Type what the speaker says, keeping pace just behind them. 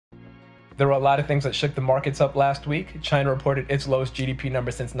There were a lot of things that shook the markets up last week. China reported its lowest GDP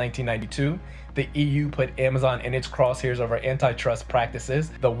number since 1992. The EU put Amazon in its crosshairs over antitrust practices.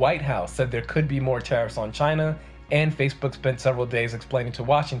 The White House said there could be more tariffs on China. And Facebook spent several days explaining to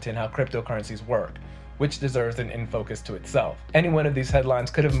Washington how cryptocurrencies work, which deserves an in focus to itself. Any one of these headlines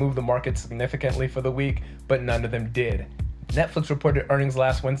could have moved the market significantly for the week, but none of them did. Netflix reported earnings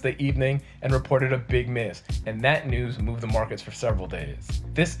last Wednesday evening and reported a big miss, and that news moved the markets for several days.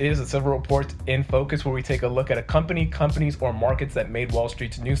 This is a Silver Report in Focus, where we take a look at a company, companies, or markets that made Wall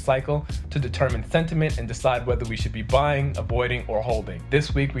Street's news cycle to determine sentiment and decide whether we should be buying, avoiding, or holding.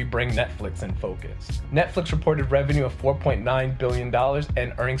 This week we bring Netflix in focus. Netflix reported revenue of $4.9 billion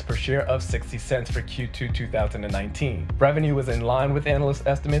and earnings per share of 60 cents for Q2 2019. Revenue was in line with analyst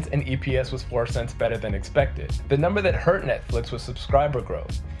estimates and EPS was 4 cents better than expected. The number that hurt Netflix was subscriber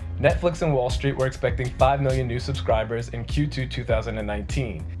growth. Netflix and Wall Street were expecting 5 million new subscribers in Q2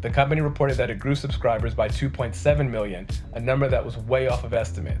 2019. The company reported that it grew subscribers by 2.7 million, a number that was way off of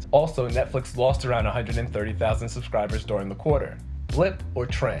estimates. Also, Netflix lost around 130,000 subscribers during the quarter. Blip or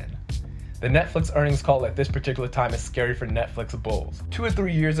trend? The Netflix earnings call at this particular time is scary for Netflix bulls. 2 or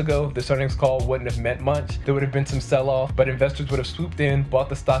 3 years ago, this earnings call wouldn't have meant much. There would have been some sell-off, but investors would have swooped in, bought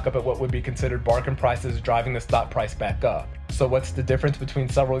the stock up at what would be considered bargain prices, driving the stock price back up. So what's the difference between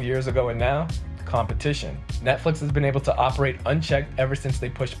several years ago and now? Competition. Netflix has been able to operate unchecked ever since they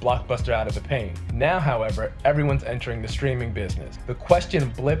pushed Blockbuster out of the paint. Now, however, everyone's entering the streaming business. The question,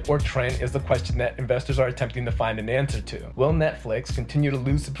 blip or trend, is the question that investors are attempting to find an answer to. Will Netflix continue to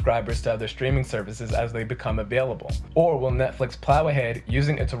lose subscribers to other streaming services as they become available? Or will Netflix plow ahead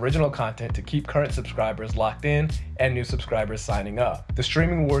using its original content to keep current subscribers locked in and new subscribers signing up? The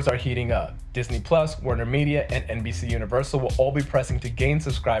streaming wars are heating up. Disney+, Warner Media, and NBC Universal will all be pressing to gain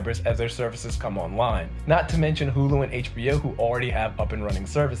subscribers as their services come online. Not to mention Hulu and HBO, who already have up and running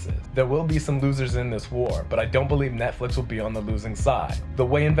services. There will be some losers in this war, but I don't believe Netflix will be on the losing side. The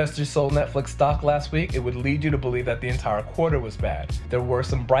way investors sold Netflix stock last week, it would lead you to believe that the entire quarter was bad. There were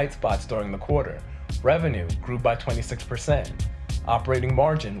some bright spots during the quarter. Revenue grew by 26%. Operating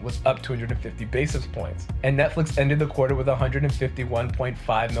margin was up 250 basis points, and Netflix ended the quarter with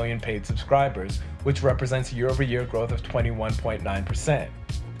 151.5 million paid subscribers, which represents year-over-year growth of 21.9%.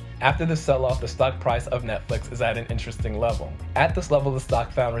 After the sell-off, the stock price of Netflix is at an interesting level. At this level, the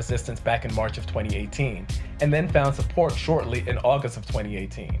stock found resistance back in March of 2018, and then found support shortly in August of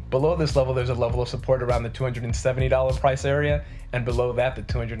 2018. Below this level, there's a level of support around the $270 price area, and below that, the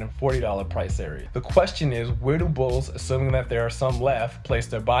 $240 price area. The question is, where do bulls, assuming that there are some left, place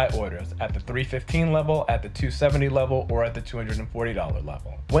their buy orders? At the $315 level, at the $270 level, or at the $240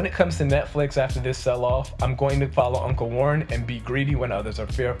 level? When it comes to Netflix after this sell-off, I'm going to follow Uncle Warren and be greedy when others are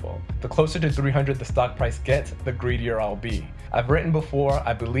fearful. The closer to 300 the stock price gets, the greedier I'll be. I've written before,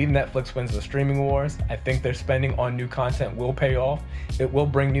 I believe Netflix wins the streaming wars. I think their spending on new content will pay off. It will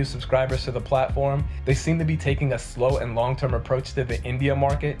bring new subscribers to the platform. They seem to be taking a slow and long-term approach to the India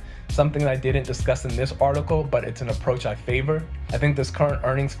market, something I didn't discuss in this article, but it's an approach I favor. I think this current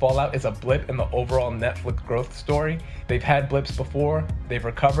earnings fallout is a blip in the overall Netflix growth story. They've had blips before, they've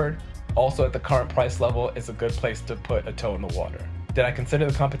recovered. Also, at the current price level, it's a good place to put a toe in the water. Did I consider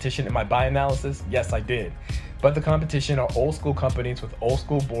the competition in my buy analysis? Yes, I did. But the competition are old school companies with old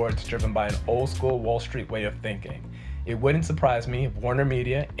school boards driven by an old school Wall Street way of thinking. It wouldn't surprise me if Warner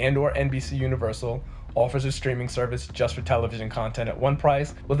Media and/or NBC Universal offers a streaming service just for television content at one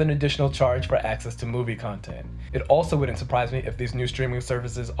price with an additional charge for access to movie content. It also wouldn't surprise me if these new streaming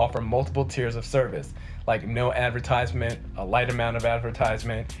services offer multiple tiers of service, like no advertisement, a light amount of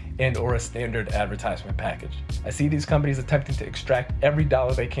advertisement, and/or a standard advertisement package. I see these companies attempting to extract every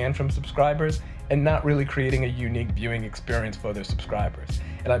dollar they can from subscribers and not really creating a unique viewing experience for their subscribers.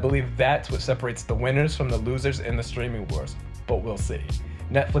 And I believe that's what separates the winners from the losers in the streaming wars, but we'll see.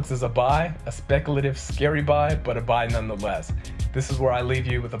 Netflix is a buy, a speculative, scary buy, but a buy nonetheless. This is where I leave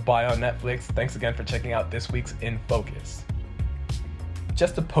you with a buy on Netflix. Thanks again for checking out this week's In Focus.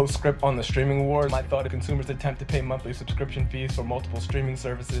 Just a postscript on the streaming wars. My thought, if consumers attempt to pay monthly subscription fees for multiple streaming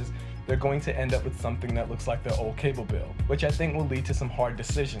services, they're going to end up with something that looks like their old cable bill, which I think will lead to some hard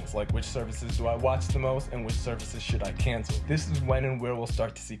decisions, like which services do I watch the most and which services should I cancel. This is when and where we'll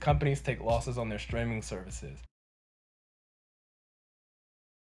start to see companies take losses on their streaming services.